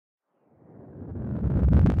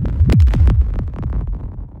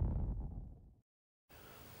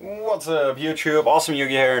What's up YouTube, Awesome Yugi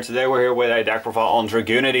here, and today we're here with a deck profile on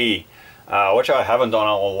Dragunity, which I haven't done in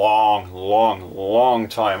a long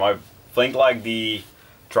time. I think like the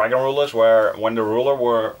Dragon Rulers, where when the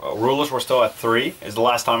rulers were still at 3, is the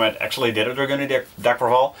last time I actually did a Dragunity deck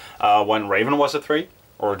profile, when Raven was at 3,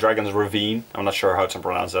 or Dragon's Ravine. I'm not sure how to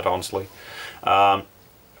pronounce that honestly. But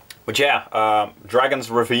yeah,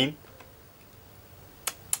 Dragon's Ravine.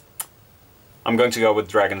 I'm going to go with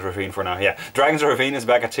Dragon's Ravine for now. Yeah, Dragon's Ravine is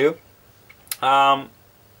back at 2,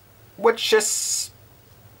 which is,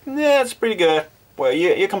 yeah, it's pretty good. Well,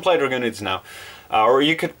 you can play Dragunities now, or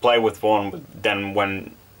you could play with one. But then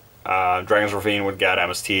when Dragon's Ravine would get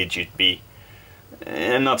MST, you'd be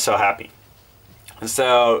not so happy. And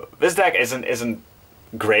so this deck isn't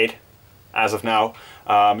great as of now,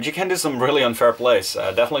 but you can do some really unfair plays.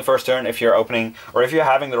 Definitely first turn if you're opening, or if you're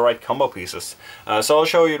having the right combo pieces. So I'll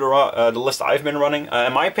show you the list I've been running.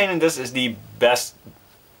 In my opinion, this is the best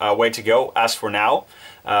way to go as for now.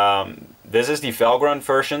 This is the Valgrant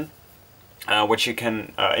version, which you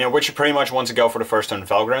can, which you pretty much want to go for the first turn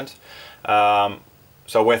Valgrant.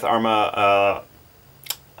 So with Arma,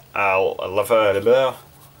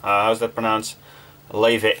 how's that pronounced?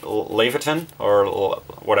 Leviathan or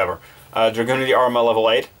whatever. Dragunity Arma level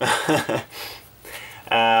 8.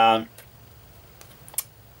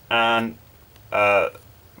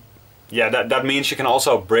 Yeah, that means you can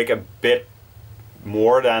also break a bit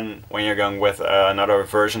more than when you're going with another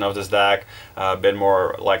version of this deck, a bit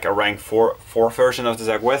more like a rank 4 version of this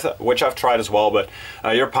deck, which I've tried as well, but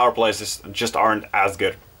your power plays just aren't as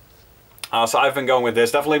good. So I've been going with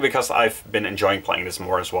this, definitely because I've been enjoying playing this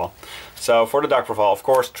more as well. So for the deck profile, of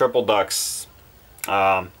course, triple ducks.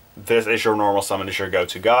 This is your normal summon, this is your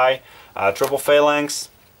go-to guy. Triple phalanx,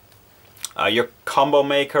 your combo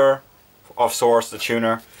maker of sorts, the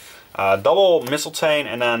tuner. Double mistletoe,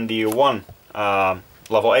 and then the one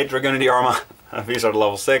level 8 Dragunity Arma. These are the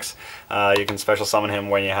level 6. You can special summon him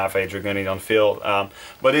when you have a Dragunity on field.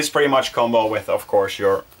 But he's pretty much combo with, of course,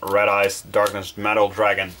 your Red Eyes Darkness Metal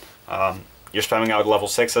Dragon. You're spamming out level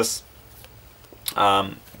 6s.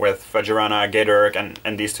 With Vajrayana, Gatork,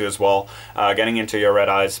 and these two as well, getting into your Red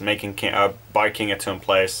Eyes, making by King it to in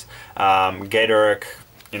place. Gatork,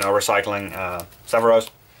 recycling Severos,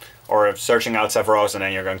 or searching out Severos and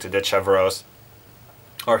then you're going to ditch Severos.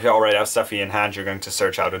 Or if you already have Sephi in hand, you're going to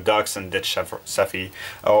search out the Ducks and ditch Sephi.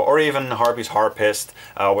 Or even Harpy's Harpist,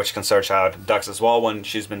 which can search out Ducks as well when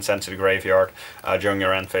she's been sent to the graveyard, during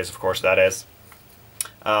your end phase, of course, that is.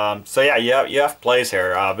 So yeah, you have plays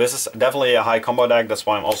here. This is definitely a high combo deck. That's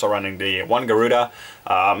why I'm also running the one Garuda.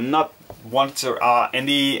 Not want to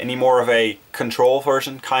any more of a control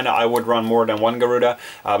version. Kinda, I would run more than one Garuda,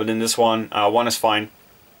 but in this one, one is fine.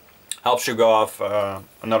 Helps you go off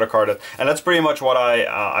another card, and that's pretty much what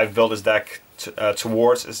I've built this deck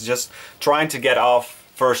towards. Is just trying to get off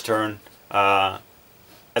first turn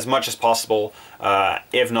as much as possible,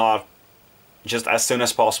 if not just as soon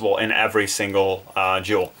as possible in every single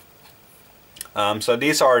duel. So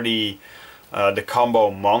these are the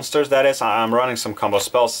combo monsters, that is. I'm running some combo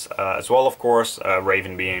spells as well, of course,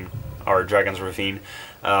 Raven being, or Dragon's Ravine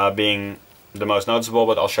being the most noticeable,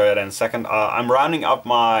 but I'll show you that in a second. I'm rounding up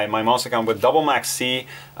my monster count with double max C,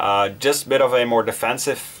 just a bit of a more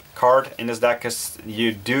defensive card in this deck, because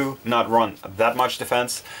you do not run that much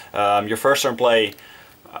defense. Your first turn play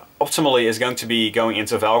optimally is going to be going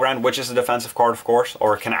into Valgrant, which is a defensive card, of course,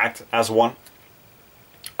 or can act as one.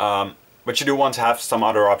 But you do want to have some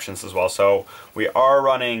other options as well. So we are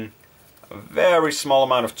running a very small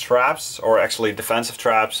amount of traps, or actually defensive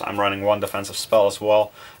traps. I'm running one defensive spell as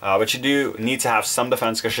well. But you do need to have some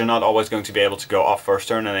defense, because you're not always going to be able to go off first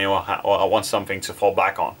turn, and then you want something to fall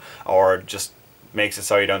back on, or just makes it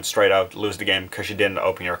so you don't straight out lose the game because you didn't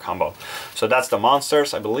open your combo. So that's the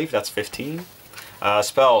monsters. I believe that's 15.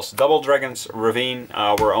 Spells, double Dragon's Ravine,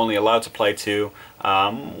 we're only allowed to play 2,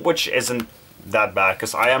 which isn't that bad,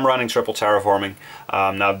 because I am running triple terraforming.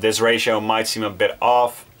 Now this ratio might seem a bit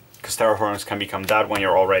off, because terraformings can become dead when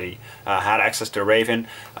you're already had access to Raven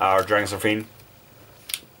or Dragon's Ravine,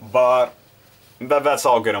 but that's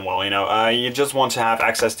all good and well. You just want to have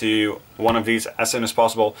access to one of these as soon as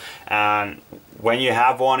possible, and when you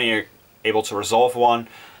have one and you're able to resolve one,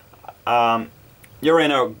 you're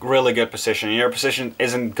in a really good position. Your position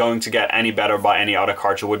isn't going to get any better by any other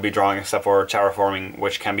card you would be drawing, except for terraforming,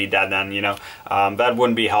 which can be dead then, that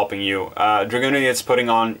wouldn't be helping you. Dragunity is putting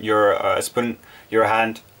on your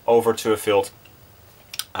hand over to a field.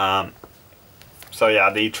 So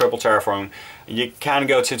yeah, the triple terraforming, you can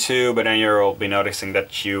go to 2, but then you'll be noticing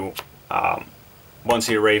that you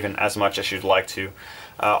Bonesy Raven as much as you'd like to.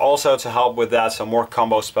 Also to help with that, some more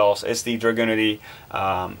combo spells, is the Dragunity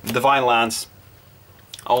Divine Lance.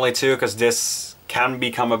 Only 2, because this can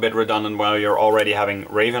become a bit redundant while you're already having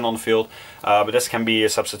Raven on the field, but this can be a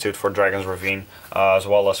substitute for Dragon's Ravine, as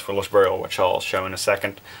well as Foolish Burial, which I'll show in a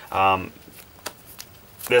second.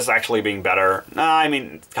 This actually being better, I mean,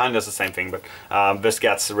 it kind of does the same thing, but this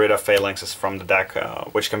gets rid of Phalanxes from the deck,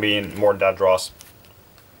 which can be in more dead draws.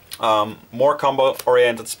 More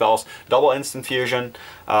combo-oriented spells, double instant fusion.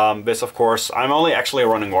 This, of course, I'm only actually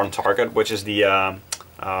running one target, which is the,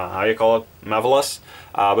 how you call it, Mavelus.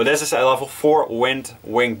 But this is a level 4 Wind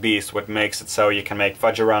Winged Beast, which makes it so you can make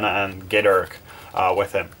Vajrayana and Gidurk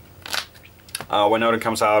with him. When Odin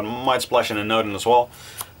comes out, might splash in a Odin as well.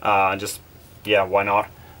 Just, yeah, why not?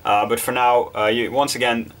 But for now, once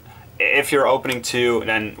again, if you're opening 2,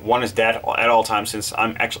 then 1 is dead at all times, since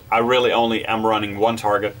I really only am running one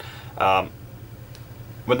target. But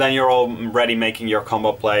then you're already making your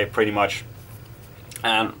combo play pretty much.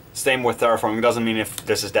 And same with Terraforming. It doesn't mean if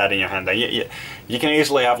this is dead in your hand. You can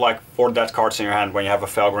easily have like 4 dead cards in your hand when you have a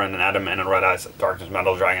Felgrin, an Adam, and a Red Eyes Darkness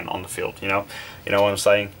Metal Dragon on the field. You know what I'm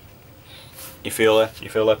saying? You feel it? You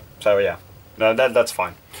feel it? So yeah, that's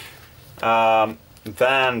fine.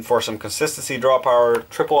 Then for some consistency, draw power,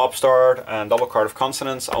 triple upstart and double card of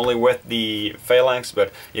consonants, only with the Phalanx,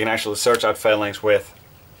 but you can actually search out Phalanx with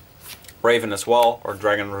Raven as well, or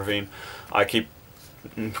Dragon Ravine. I keep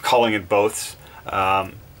calling it both.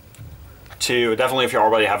 Definitely if you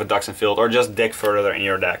already have a Dux in field, or just dig further in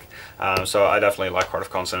your deck. So I definitely like Card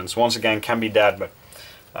of Consonants. Once again, can be dead, but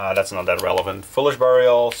that's not that relevant. Foolish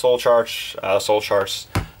Burial, Soul Charge,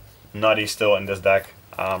 nutty still in this deck.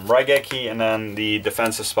 Raigeki, and then the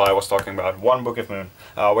defensive spell I was talking about, 1 Book of Moon,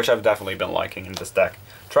 which I've definitely been liking in this deck.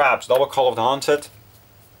 Traps, double Call of the Haunted,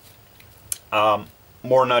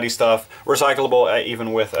 more nutty stuff, recyclable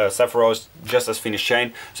even with Sephiroth, just as Phoenix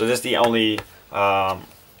Chain. So this is the only,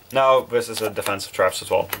 no, this is a defensive traps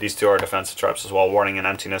as well. These 2 are defensive traps as well, Warning and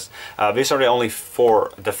Emptiness. These are the only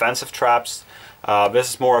 4 defensive traps.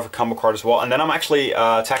 This is more of a combo card as well. And then I'm actually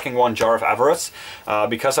attacking 1 Jar of Avarice,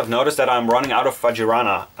 because I've noticed that I'm running out of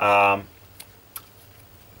Vajrayana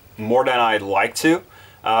more than I'd like to.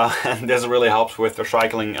 And this really helps with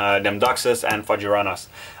recycling them Duxes and Vajrayanas.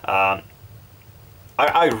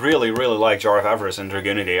 I really like Jar of Avarice in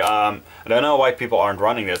Dragunity. I don't know why people aren't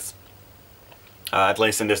running this. At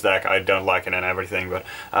least in this deck, I don't like it and everything. But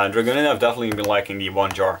Dragunity, I've definitely been liking the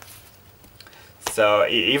 1 jar. So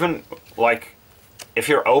even like, if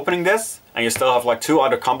you're opening this and you still have like 2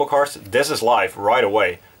 other combo cards, this is live right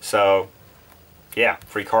away. So yeah,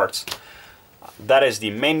 free cards. That is the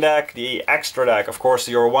main deck. The extra deck, of course,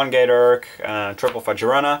 your 1 Gidurk, triple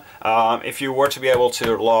Vajrayana. If you were to be able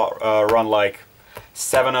to run like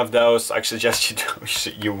 7 of those, I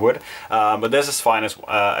suggest you would. But this is fine as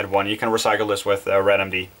at 1. You can recycle this with Red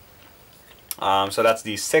MD. So that's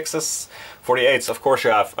the 6s. For the 8s, of course,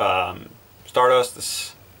 you have Stardust.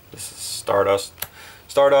 This is Stardust.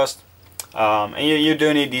 And you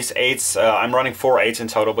do need these 8s. I'm running 4 8s in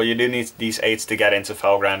total, but you do need these 8s to get into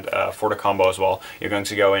Felgrand for the combo as well. You're going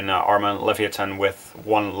to go in Armand Leviathan with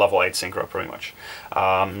 1 level 8 synchro pretty much.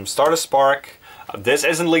 Stardust Spark. This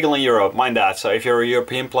isn't legal in Europe, mind that. So if you're a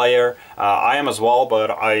European player, I am as well,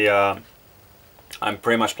 but I'm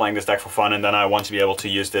pretty much playing this deck for fun, and then I want to be able to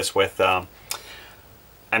use this with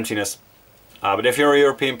Emptiness. But if you're a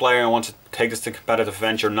European player and want to take this to competitive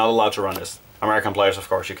events, you're not allowed to run this. American players, of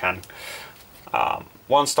course, you can.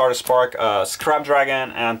 1 Stardust Spark, Scrap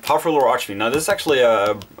Dragon, and Tough Ruler Archfiend. Now this is actually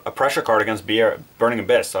a pressure card against Burning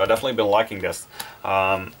Abyss, so I've definitely been liking this.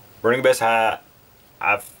 Burning Abyss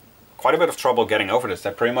I've quite a bit of trouble getting over this. They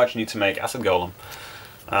pretty much need to make Acid Golem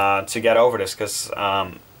to get over this, because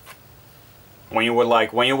when you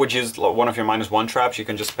would use one of your -1 traps, you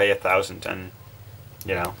can just pay 1,000, and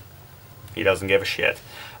you know, he doesn't give a shit.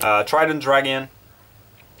 Trident Dragon.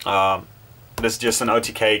 This is just an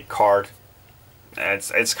OTK card.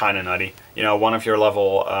 It's kind of nutty. You know, one of your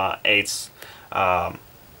level 8s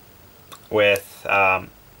with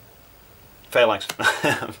Phalanx.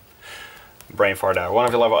 Brain fart out. One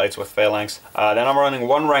of your level 8s with Phalanx. Then I'm running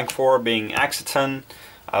 1 rank 4 being Axiton.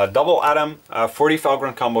 Double Adam. For the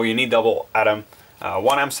Felgrin combo, you need double Adam.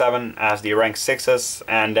 1 M7 as the rank 6s,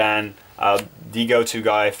 and then the go-to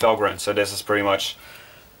guy, Felgrin. So this is pretty much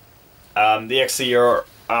the XC you're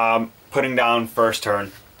putting down first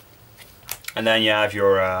turn. And then you have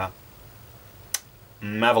your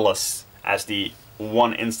Mavelus as the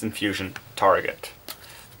 1 instant fusion target.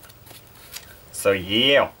 So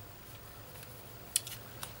yeah,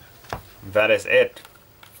 that is it.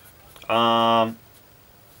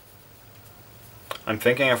 I'm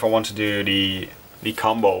thinking if I want to do the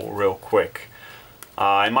combo real quick.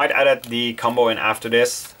 I might edit the combo in after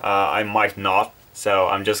this, I might not. So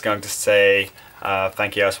I'm just going to say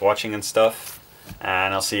thank you guys for watching and stuff.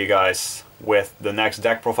 And I'll see you guys with the next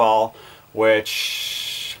deck profile,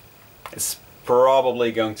 which is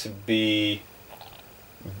probably going to be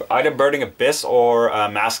either Burning Abyss or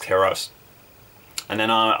Masked Heroes. And then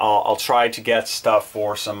I'll try to get stuff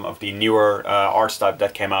for some of the newer arts type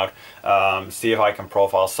that came out. See if I can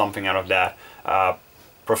profile something out of that.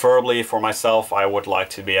 Preferably for myself, I would like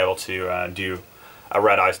to be able to do a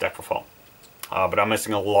Red Eyes deck profile. But I'm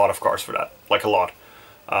missing a lot of cards for that, like a lot.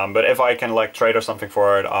 But if I can like trade or something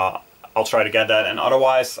for it, I'll try to get that. And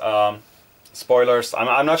otherwise, spoilers,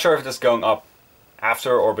 I'm not sure if this is going up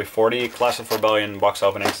after or before the Clash of Rebellion box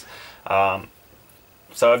openings.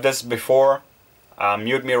 So if this is before,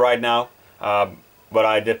 mute me right now. But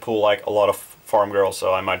I did pull like a lot of farm girls,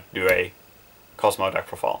 so I might do a Cosmo deck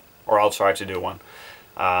profile, or I'll try to do one.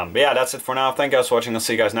 But yeah, that's it for now. Thank you guys for watching. I'll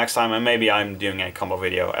see you guys next time, and maybe I'm doing a combo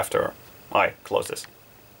video after I close this.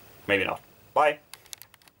 Maybe not. Bye.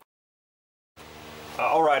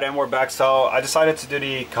 Alright, and we're back. So I decided to do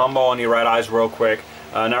the combo on the Red Eyes real quick.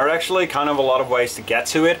 Now there are actually kind of a lot of ways to get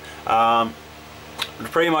to it.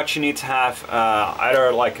 Pretty much you need to have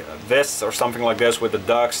either like this or something like this with the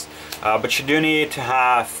ducks. But you do need to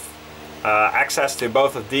have access to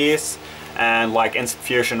both of these, and like Instant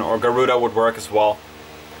Fusion or Garuda would work as well.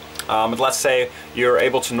 But let's say you're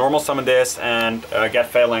able to normal summon this and get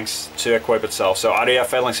Phalanx to equip itself. So either you have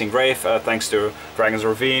Phalanx in Grave thanks to Dragon's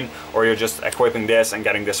Ravine, or you're just equipping this and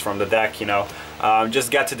getting this from the deck, you know. Just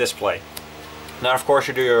get to display. Now of course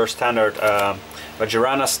you do your standard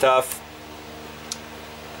Vajrayana stuff.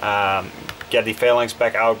 Get the Phalanx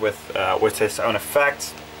back out with his own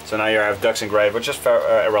effect. So now you have Ducks in Grave, which is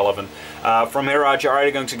irrelevant. From here out you're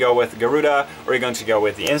either going to go with Garuda, or you're going to go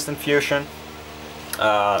with the Instant Fusion.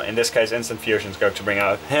 In this case, Instant Fusion is going to bring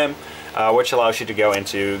out him, which allows you to go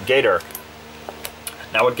into Gator.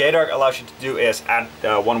 Now what Gator allows you to do is add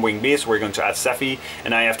one Winged Beast. We're going to add Sephi,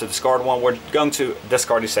 and now you have to discard one. We're going to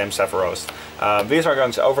discard the same Sephiroth. These are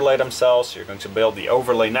going to overlay themselves. You're going to build the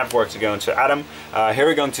overlay network to go into Adam. Here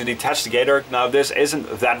we're going to detach the Gator. Now this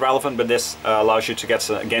isn't that relevant, but this allows you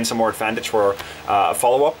to gain some more advantage for a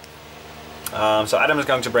follow-up. So Adam is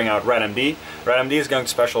going to bring out Red MD. Red MD is going to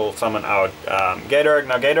special summon out Gator.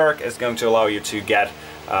 Now Gator is going to allow you to get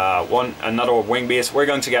another Wing Beast. We're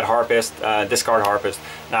going to get Harpist, discard Harpist.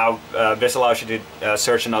 Now this allows you to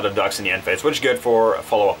search another Ducks in the end phase, which is good for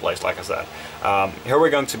follow-up plays, like I said. Here we're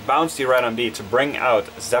going to bounce the Red MD to bring out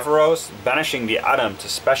Zephyros, banishing the Adam to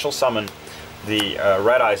special summon the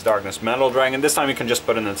Red Eyes Darkness Metal Dragon. This time you can just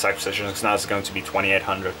put it in the sack position, because now it's going to be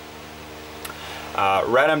 2800.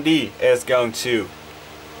 Red MD is going to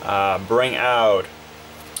bring out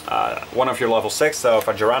one of your level 6, so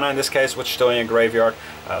Vajrayana in this case, which is still in your graveyard.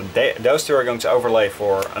 Those two are going to overlay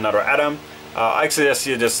for another Adam. I suggest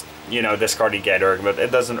you just, you know, discard the Gator, but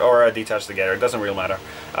it doesn't, or detach the Gator, it doesn't really matter.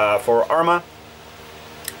 For Arma,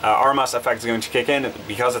 Arma's effect is going to kick in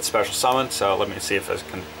because it's special summoned, so let me see if I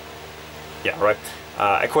can, yeah, right.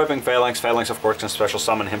 Equipping Phalanx, Phalanx of course can special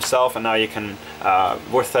summon himself, and now you can,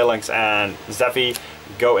 with Phalanx and Zephy,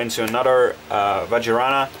 go into another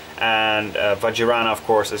Vajrayana, and Vajrayana of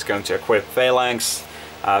course is going to equip Phalanx.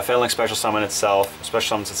 Phalanx special summons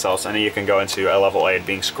itself, and then you can go into a level 8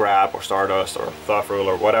 being Scrap or Stardust or Thought Rule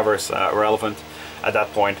or whatever is relevant at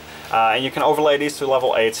that point. And you can overlay these two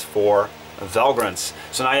level 8s for Valgrants.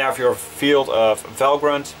 So now you have your field of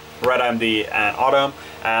Valgrant, Red MD and Autumn,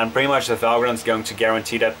 and pretty much the Valgrant is going to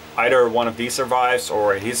guarantee that either one of these survives,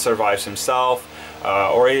 or he survives himself,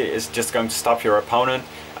 or he is just going to stop your opponent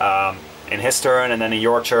in his turn, and then in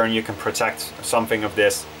your turn you can protect something of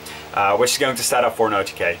this, which is going to set up for an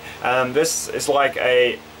OTK. And this is like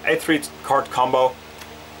a 3 card combo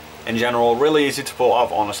in general, really easy to pull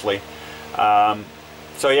off, honestly.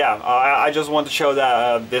 So yeah, I just want to show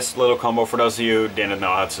that this little combo for those of you who didn't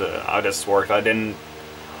know how this worked. I didn't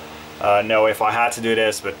know if I had to do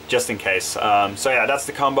this, but just in case. So yeah, that's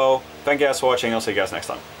the combo. Thank you guys for watching. I'll see you guys next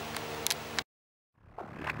time.